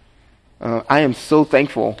 I am so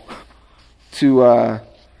thankful to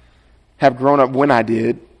have grown up when I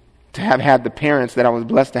did, to have had the parents that I was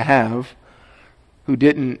blessed to have who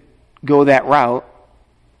didn't go that route.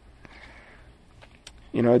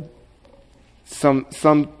 You know, some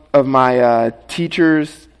of my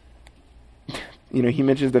teachers, you know, he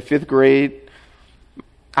mentions the 5th grade.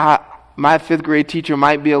 My 5th grade teacher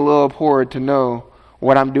might be a little abhorred to know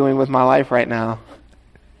what I'm doing with my life right now.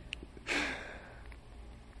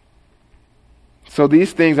 So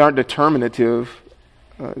these things aren't determinative.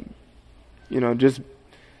 Just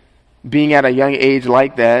being at a young age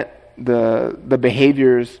like that, the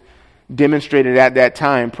behaviors demonstrated at that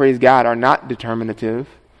time, praise God, are not determinative.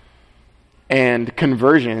 And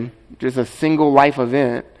conversion, just a single life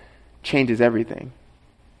event, changes everything.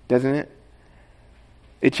 Doesn't it?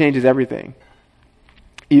 It changes everything.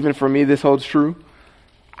 Even for me, this holds true.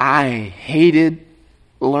 I hated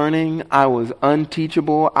learning. I was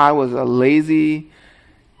unteachable. I was a lazy,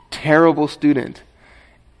 terrible student.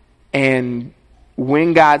 And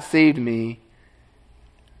when God saved me,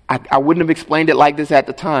 I wouldn't have explained it like this at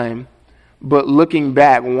the time, but looking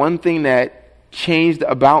back, one thing that changed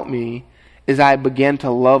about me is I began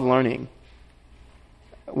to love learning.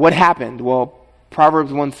 What happened? Well,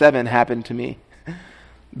 Proverbs 1:7 happened to me.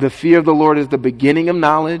 The fear of the Lord is the beginning of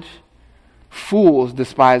knowledge. Fools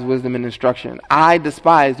despise wisdom and instruction. I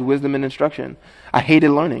despised wisdom and instruction. I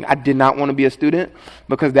hated learning. I did not want to be a student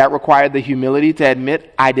because that required the humility to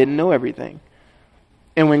admit I didn't know everything.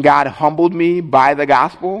 And when God humbled me by the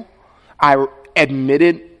gospel, I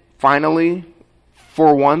admitted finally,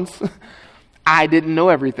 for once, I didn't know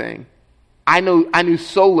everything. I knew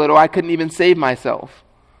so little I couldn't even save myself.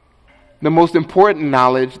 The most important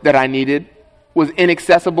knowledge that I needed was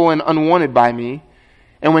inaccessible and unwanted by me.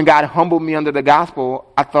 And when God humbled me under the gospel,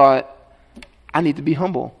 I thought, I need to be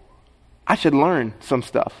humble. I should learn some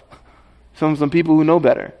stuff. Some people who know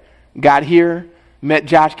better. Got here, met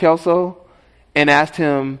Josh Kelso, and asked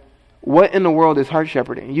him, what in the world is heart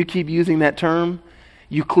shepherding? You keep using that term.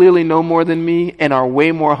 You clearly know more than me and are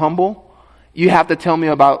way more humble. You have to tell me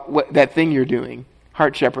about what that thing you're doing,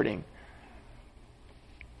 heart shepherding.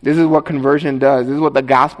 This is what conversion does. This is what the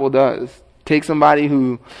gospel does. Take somebody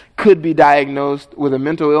who could be diagnosed with a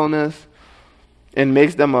mental illness and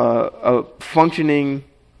makes them a functioning,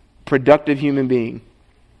 productive human being.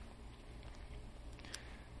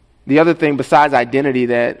 The other thing besides identity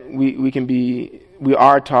that we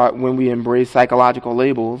are taught when we embrace psychological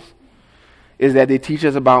labels is that they teach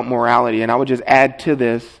us about morality. And I would just add to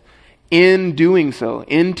this, in doing so,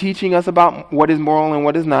 in teaching us about what is moral and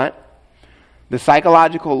what is not, the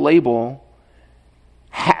psychological label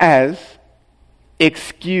has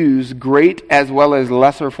excused great as well as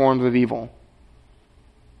lesser forms of evil.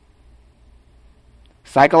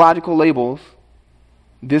 Psychological labels,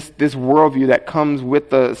 this worldview that comes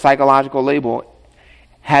with the psychological label,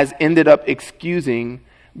 has ended up excusing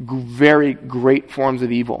very great forms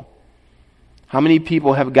of evil. How many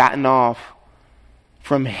people have gotten off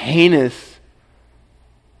from heinous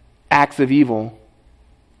acts of evil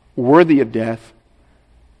worthy of death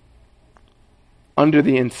under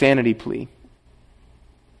the insanity plea?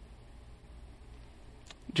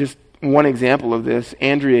 Just one example of this,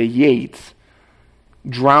 Andrea Yates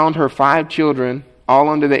drowned her 5 children, all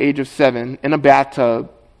under the age of 7, in a bathtub.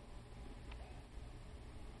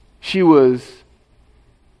 She was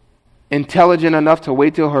intelligent enough to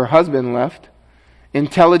wait till her husband left,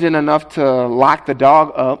 intelligent enough to lock the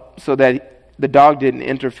dog up so that the dog didn't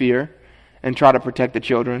interfere and try to protect the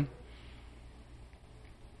children.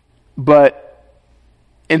 But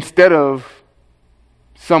instead of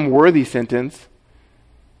some worthy sentence,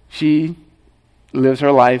 she lives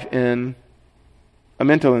her life in a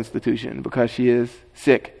mental institution because she is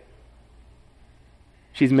sick.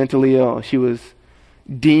 She's mentally ill. She was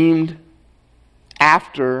deemed,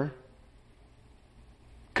 after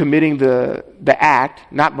committing the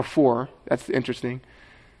act, not before, that's interesting,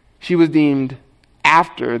 she was deemed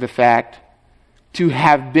after the fact to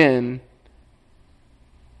have been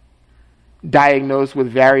diagnosed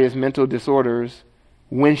with various mental disorders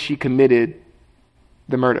when she committed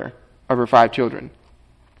the murder of her 5 children.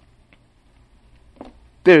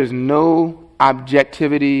 There's no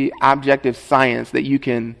objective science that you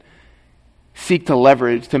can seek to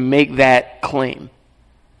leverage to make that claim.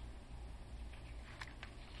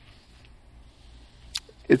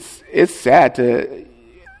 It's sad to,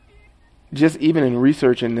 just even in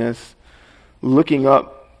researching this, looking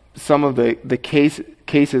up some of the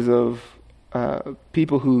cases of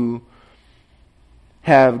people who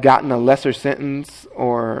have gotten a lesser sentence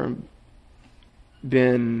or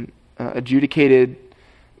been adjudicated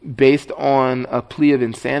based on a plea of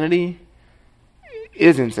insanity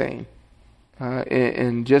is insane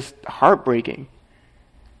and just heartbreaking.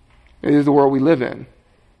 It is the world we live in.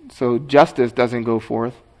 So justice doesn't go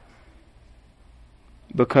forth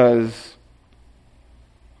because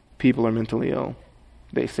people are mentally ill,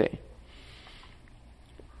 they say.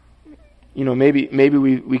 You know, maybe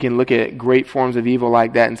we can look at great forms of evil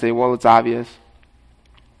like that and say, well, it's obvious.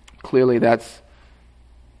 Clearly that's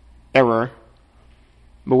error.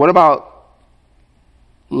 But what about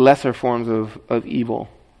lesser forms of evil?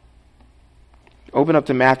 Open up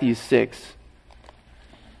to Matthew 6.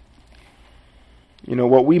 You know,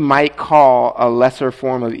 what we might call a lesser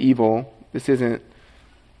form of evil, this isn't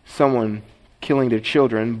someone killing their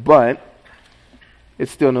children, but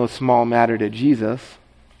it's still no small matter to Jesus.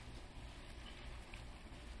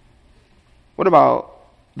 What about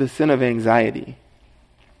the sin of anxiety?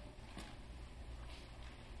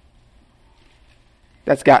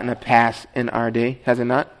 That's gotten a pass in our day, has it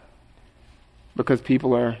not? Because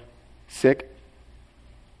people are sick.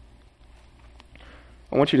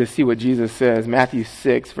 I want you to see what Jesus says. Matthew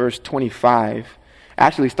 6, verse 25.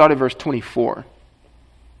 Actually, start at verse 24.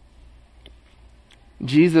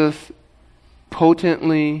 Jesus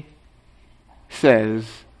potently says,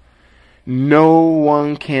 no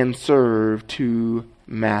one can serve 2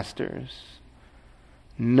 masters.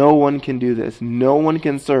 No one can do this. No one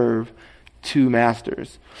can serve 2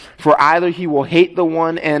 masters. For either he will hate the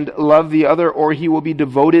one and love the other, or he will be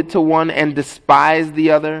devoted to one and despise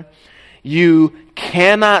the other. You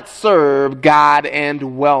cannot serve God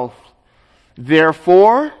and wealth.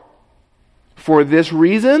 Therefore, for this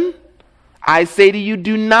reason, I say to you,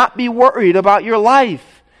 do not be worried about your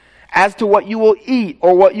life as to what you will eat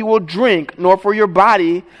or what you will drink, nor for your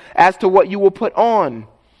body as to what you will put on.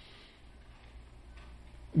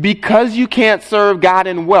 Because you can't serve God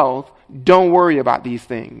and wealth, don't worry about these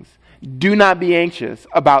things. Do not be anxious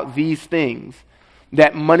about these things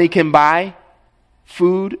that money can buy.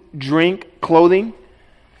 food, drink, clothing.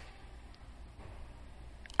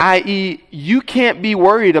 I.e., you can't be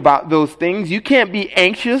worried about those things. You can't be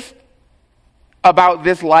anxious about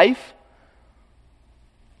this life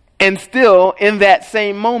and still, in that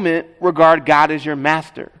same moment, regard God as your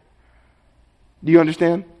master. Do you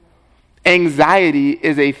understand? Anxiety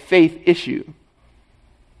is a faith issue.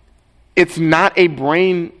 It's not a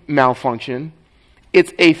brain malfunction.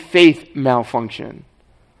 It's a faith malfunction.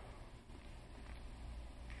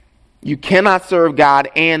 You cannot serve God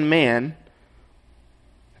and man.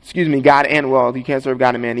 God and wealth. You can't serve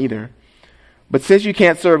God and man either. But since you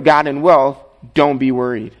can't serve God and wealth, don't be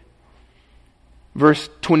worried. Verse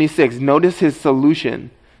 26, notice his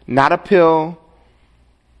solution. Not a pill,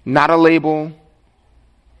 not a label,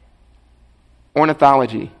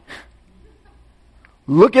 ornithology.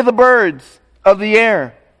 Look at the birds of the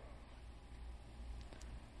air.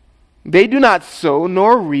 They do not sow,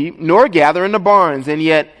 nor reap, nor gather in the barns, and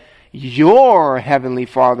yet your heavenly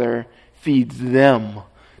Father feeds them.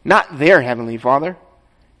 Not their heavenly Father,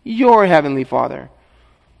 your heavenly Father.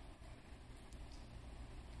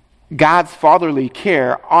 God's fatherly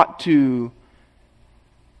care ought to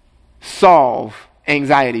solve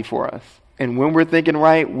anxiety for us. And when we're thinking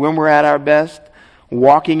right, when we're at our best,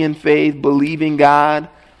 walking in faith, believing God,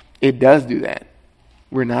 it does do that.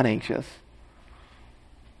 We're not anxious.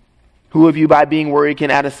 Who of you by being worried can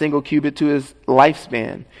add a single cubit to his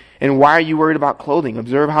lifespan? And why are you worried about clothing?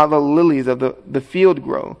 Observe how the lilies of the field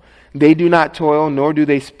grow. They do not toil, nor do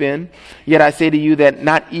they spin. Yet I say to you that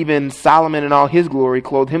not even Solomon in all his glory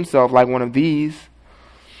clothed himself like one of these.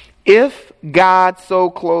 If God so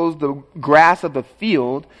clothes the grass of the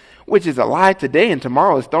field, which is alive today and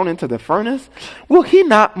tomorrow is thrown into the furnace, will he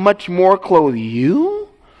not much more clothe you,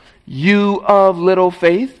 you of little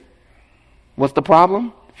faith? What's the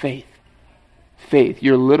problem? Faith. Faith.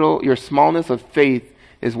 Your smallness of faith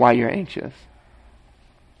is why you're anxious.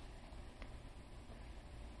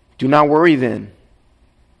 Do not worry then.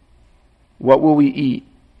 What will we eat?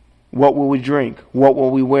 What will we drink? What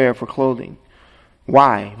will we wear for clothing?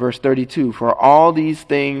 Why? Verse 32, for all these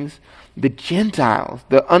things, the Gentiles,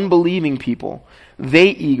 the unbelieving people, they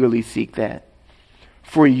eagerly seek that.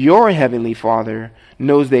 For your heavenly Father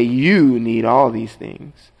knows that you need all these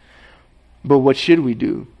things. But what should we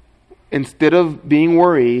do? Instead of being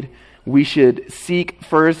worried, we should seek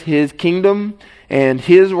first his kingdom and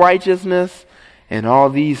his righteousness, and all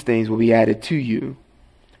these things will be added to you.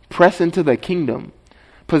 Press into the kingdom.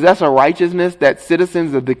 Possess a righteousness that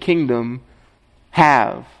citizens of the kingdom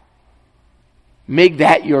have. Make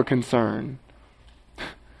that your concern.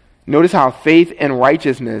 Notice how faith and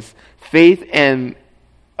righteousness, faith and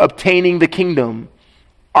obtaining the kingdom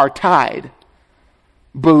are tied.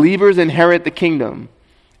 Believers inherit the kingdom,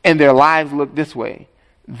 and their lives look this way.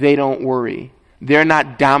 They don't worry. They're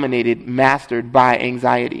not dominated, mastered by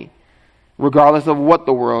anxiety, regardless of what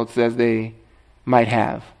the world says they might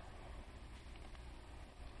have.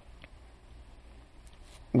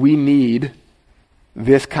 We need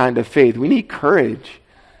this kind of faith. We need courage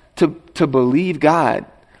to believe God.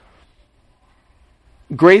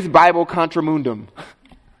 Grace Bible contra mundum.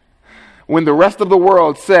 When the rest of the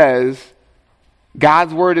world says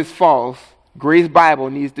God's word is false, Grace Bible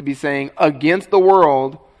needs to be saying against the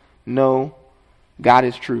world, no, God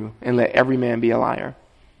is true, and let every man be a liar.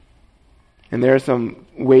 And there are some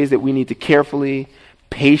ways that we need to carefully,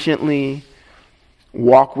 patiently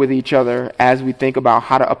walk with each other as we think about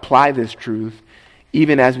how to apply this truth,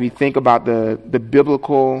 even as we think about the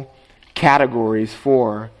biblical categories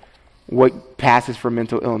for what passes for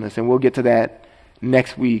mental illness. And we'll get to that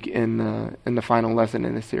next week in the final lesson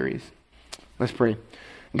in this series. Let's pray.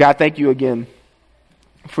 God, thank you again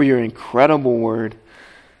for your incredible word.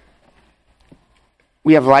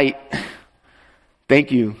 We have light.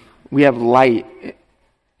 Thank you. We have light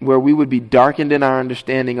where we would be darkened in our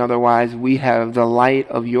understanding otherwise. We have the light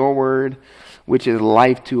of your word, which is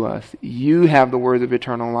life to us. You have the words of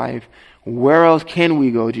eternal life. Where else can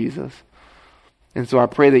we go, Jesus? And so I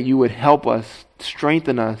pray that you would help us,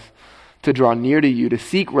 strengthen us to draw near to you, to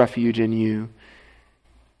seek refuge in you,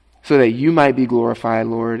 so that you might be glorified,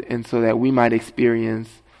 Lord, and so that we might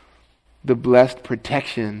experience the blessed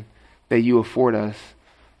protection that you afford us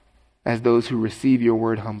as those who receive your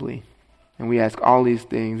word humbly. And we ask all these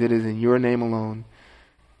things. It is in your name alone.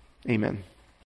 Amen.